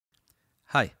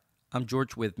Hi, I'm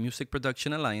George with Music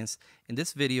Production Alliance. In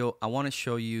this video, I want to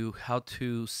show you how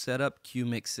to set up cue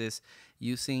mixes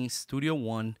using Studio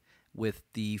One with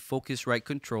the Focusrite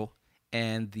Control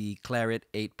and the Claret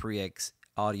 8 Pre-X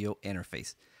audio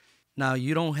interface. Now,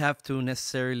 you don't have to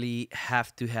necessarily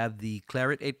have to have the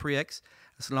Claret 8 Pre-X.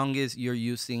 As long as you're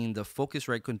using the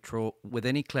Focusrite Control with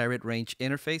any Claret range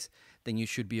interface, then you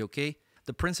should be okay.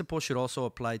 The principle should also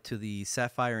apply to the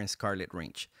Sapphire and Scarlet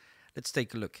range. Let's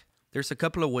take a look. There's a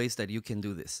couple of ways that you can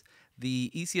do this.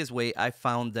 The easiest way, I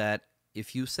found that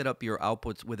if you set up your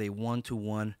outputs with a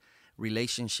one-to-one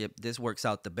relationship, this works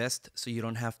out the best, so you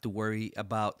don't have to worry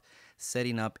about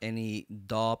setting up any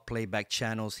DAW playback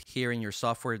channels here in your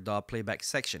software DAW playback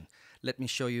section. Let me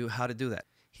show you how to do that.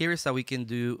 Here is how we can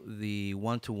do the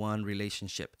one-to-one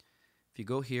relationship. If you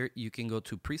go here, you can go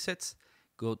to presets,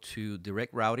 go to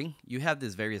direct routing. You have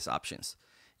these various options.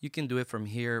 You can do it from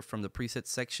here, from the presets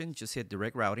section, just hit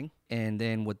direct routing. And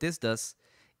then what this does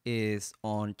is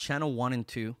on channel 1 and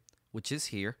 2, which is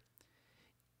here,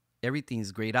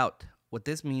 everything's grayed out. What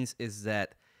this means is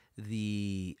that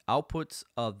the outputs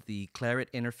of the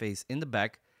Claret interface in the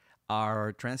back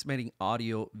are transmitting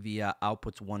audio via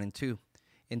outputs 1 and 2.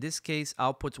 In this case,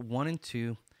 outputs 1 and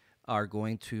 2 are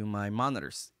going to my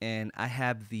monitors, and I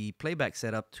have the playback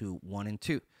set up to 1 and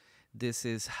 2. This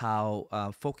is how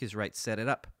Focusrite set it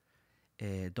up.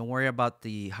 Don't worry about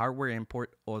the hardware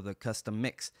import or the custom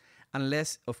mix,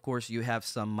 unless, of course, you have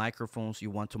some microphones you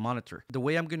want to monitor. The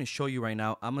way I'm going to show you right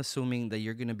now, I'm assuming that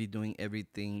you're going to be doing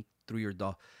everything through your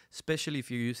DAW, especially if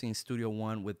you're using Studio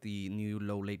One with the new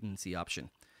low latency option.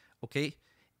 Okay,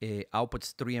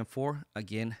 outputs 3 and 4,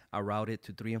 again, are routed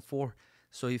to 3 and 4.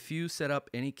 So if you set up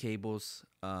any cables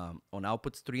on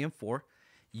outputs 3 and 4,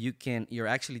 you're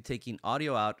actually taking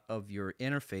audio out of your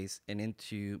interface and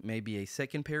into maybe a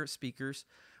second pair of speakers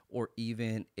or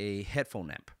even a headphone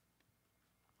amp.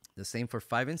 The same for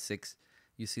 5 and 6.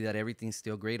 You see that everything's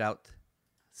still grayed out.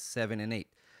 7 and 8.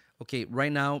 Okay,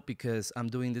 right now, because I'm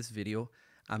doing this video,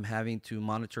 I'm having to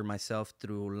monitor myself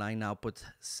through line outputs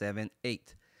 7,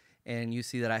 8. And you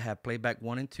see that I have playback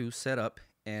 1 and 2 set up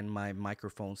and my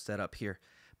microphone set up here.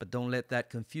 But don't let that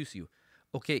confuse you.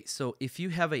 Okay, so if you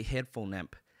have a headphone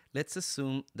amp, let's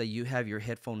assume that you have your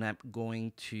headphone amp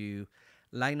going to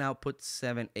line output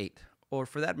 7, 8. Or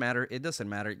for that matter, it doesn't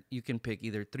matter. You can pick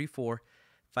either 3, 4,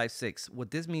 5, 6.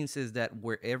 What this means is that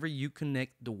wherever you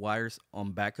connect the wires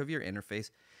on back of your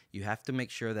interface, you have to make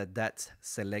sure that that's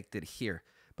selected here.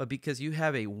 But because you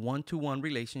have a one-to-one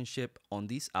relationship on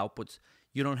these outputs,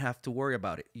 you don't have to worry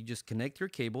about it. You just connect your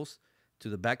cables to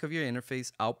the back of your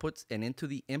interface outputs and into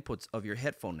the inputs of your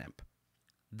headphone amp.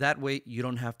 That way, you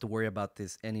don't have to worry about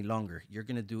this any longer. You're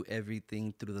going to do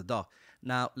everything through the DAW.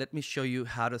 Now, let me show you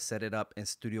how to set it up in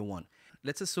Studio One.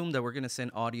 Let's assume that we're going to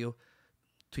send audio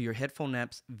to your headphone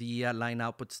amps via line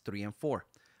outputs 3 and 4.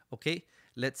 Okay,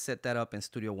 let's set that up in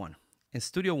Studio One. In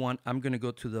Studio One, I'm going to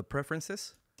go to the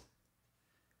preferences,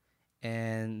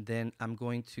 and then I'm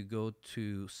going to go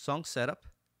to song setup,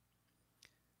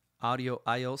 audio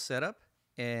I/O setup.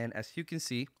 And as you can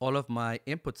see, all of my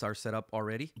inputs are set up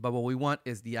already. But what we want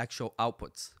is the actual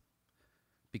outputs,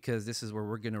 because this is where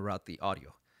we're going to route the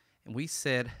audio. And we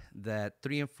said that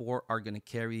 3 and 4 are going to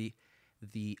carry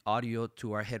the audio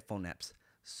to our headphone amps.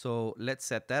 So let's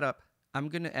set that up. I'm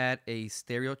going to add a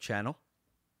stereo channel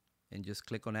and just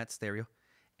click on Add Stereo.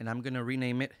 And I'm going to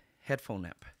rename it Headphone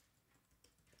Amp.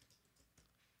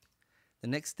 The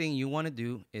next thing you want to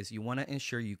do is you want to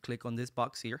ensure you click on this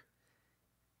box here.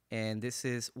 And this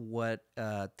is what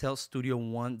tells Studio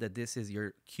One that this is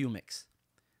your cue mix,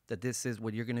 that this is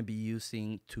what you're going to be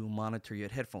using to monitor your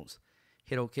headphones.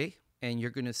 Hit OK, and you're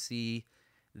going to see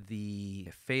the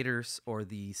faders or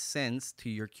the sends to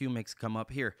your cue mix come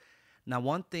up here. Now,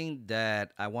 one thing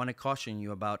that I want to caution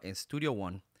you about in Studio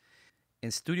One,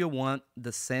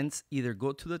 the sends either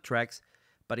go to the tracks,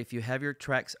 but if you have your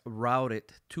tracks routed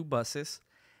to buses,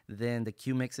 then the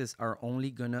cue mixes are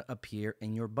only going to appear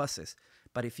in your buses.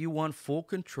 But if you want full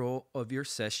control of your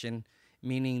session,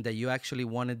 meaning that you actually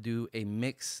want to do a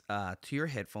mix to your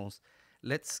headphones,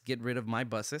 let's get rid of my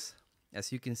buses.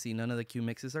 As you can see, none of the cue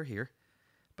mixes are here,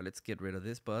 but let's get rid of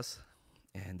this bus.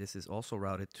 And this is also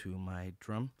routed to my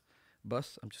drum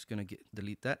bus. I'm just going to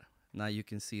delete that. Now you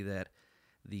can see that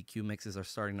the cue mixes are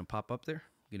starting to pop up there.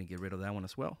 I'm going to get rid of that one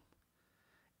as well.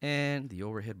 And the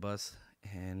overhead bus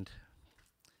and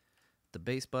the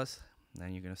bass bus. Now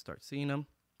you're going to start seeing them.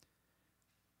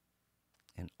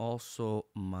 And also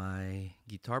my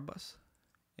guitar bus.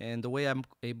 And the way I'm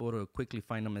able to quickly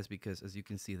find them is because, as you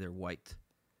can see, they're white.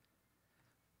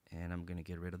 And I'm going to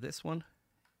get rid of this one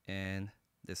and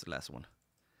this last one.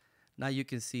 Now you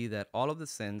can see that all of the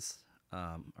sends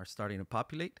are starting to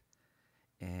populate.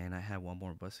 And I have one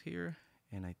more bus here,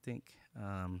 and I think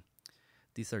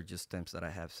these are just temps that I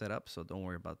have set up, so don't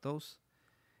worry about those.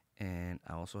 And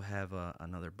I also have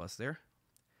another bus there.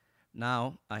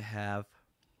 Now I have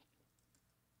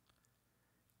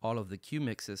all of the cue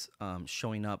mixes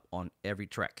showing up on every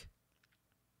track,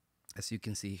 as you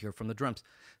can see here from the drums.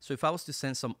 So if I was to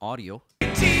send some audio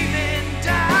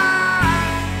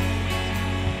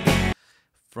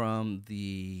from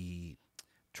the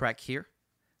track here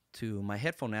to my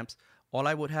headphone amps, all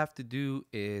I would have to do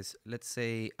is, let's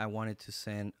say I wanted to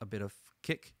send a bit of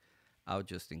kick, I'll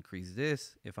just increase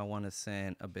this. If I want to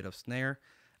send a bit of snare,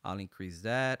 I'll increase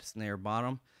that, snare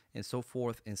bottom, and so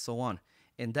forth and so on.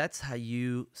 And that's how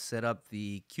you set up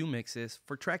the cue mixes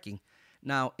for tracking.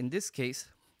 Now, in this case,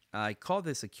 I call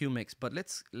this a cue mix, but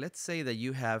let's say that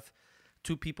you have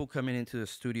two people coming into the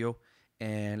studio,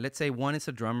 and let's say one is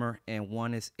a drummer and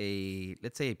one is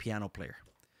let's say a piano player.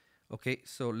 Okay,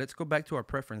 so let's go back to our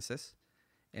preferences,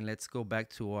 and let's go back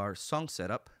to our song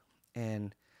setup,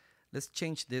 and let's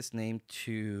change this name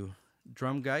to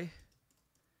drum guy,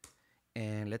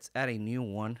 and let's add a new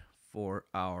one for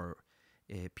our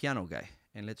piano guy,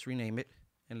 and let's rename it,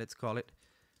 and let's call it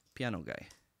piano guy.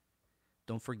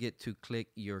 Don't forget to click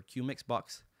your cue mix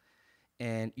box,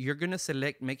 and you're gonna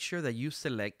make sure that you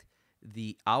select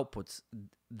the outputs,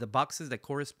 the boxes that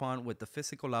correspond with the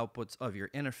physical outputs of your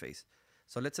interface.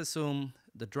 So let's assume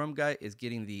the drum guy is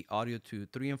getting the audio to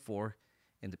 3 and 4,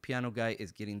 and the piano guy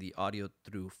is getting the audio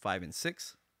through 5 and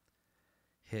 6.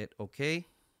 Hit OK,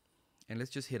 and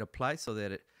let's just hit apply so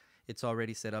that it's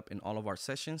already set up in all of our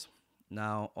sessions.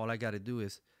 Now all I got to do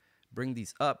is bring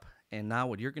these up, and now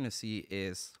what you're going to see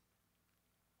is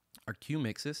our cue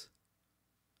mixes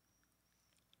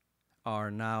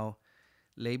are now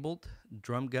labeled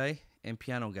drum guy and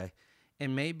piano guy.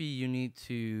 And maybe you need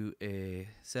to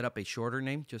set up a shorter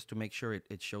name just to make sure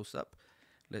it shows up.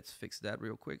 Let's fix that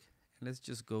real quick. And let's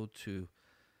just go to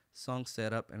song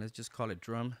setup, and let's just call it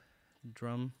drum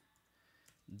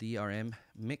DRM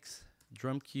mix,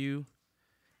 drum cue,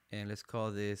 and let's call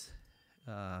this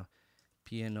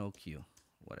piano cue,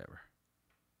 whatever.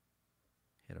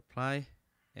 Hit apply,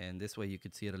 and this way you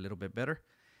could see it a little bit better.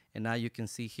 And now you can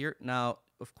see here. Now,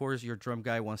 of course, your drum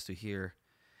guy wants to hear,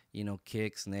 you know,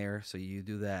 kick, snare, so you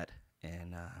do that,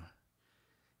 and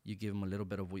you give him a little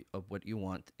bit of what you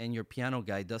want. And your piano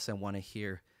guy doesn't want to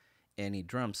hear any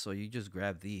drums, so you just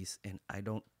grab these, and I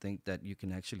don't think that you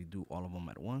can actually do all of them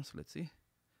at once. Let's see.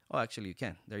 Oh, actually you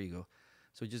can. There you go.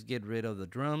 So just get rid of the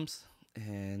drums,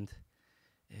 and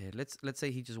let's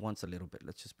say he just wants a little bit.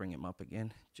 Let's just bring him up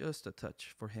again, just a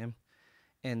touch for him.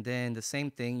 And then the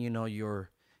same thing, you know, your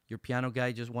piano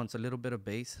guy just wants a little bit of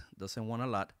bass, doesn't want a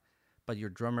lot, but your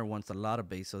drummer wants a lot of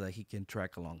bass so that he can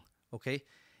track along. Okay,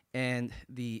 and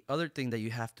the other thing that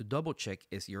you have to double check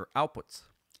is your outputs.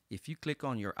 If you click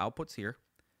on your outputs here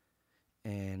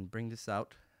and bring this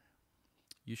out,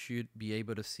 you should be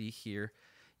able to see here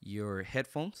your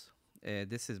headphones.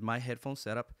 This is my headphone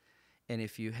setup, and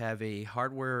if you have a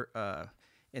hardware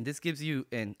and this gives you,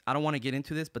 and I don't want to get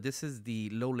into this, but this is the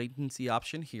low latency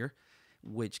option here,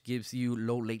 which gives you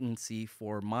low latency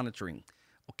for monitoring.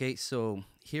 Okay, so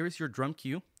here is your drum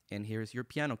cue, and here's your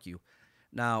piano cue.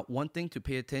 Now, one thing to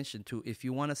pay attention to, if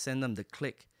you want to send them the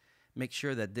click, make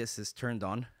sure that this is turned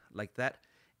on like that,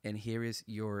 and here is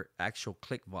your actual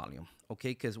click volume. Okay,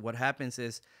 because what happens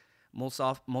is most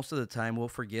of the time we'll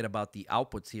forget about the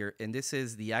outputs here, and this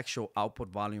is the actual output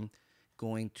volume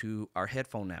going to our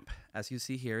headphone amp. As you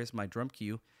see, here is my drum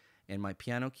cue and my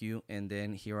piano cue, and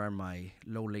then here are my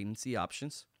low latency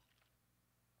options.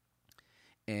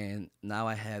 And now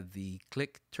I have the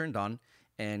click turned on,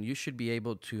 and you should be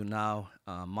able to now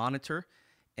monitor.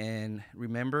 And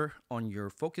remember, on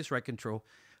your Focusrite Control,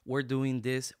 we're doing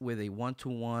this with a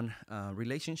one-to-one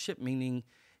relationship, meaning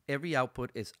every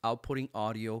output is outputting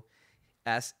audio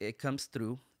as it comes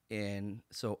through. And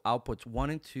so outputs 1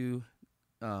 and 2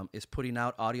 is putting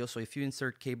out audio. So if you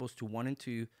insert cables to 1 and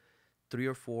 2, 3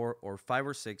 or 4 or 5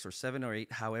 or 6 or 7 or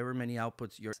 8, however many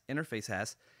outputs your interface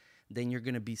has, then you're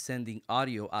going to be sending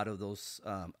audio out of those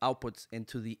outputs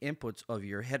into the inputs of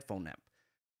your headphone amp.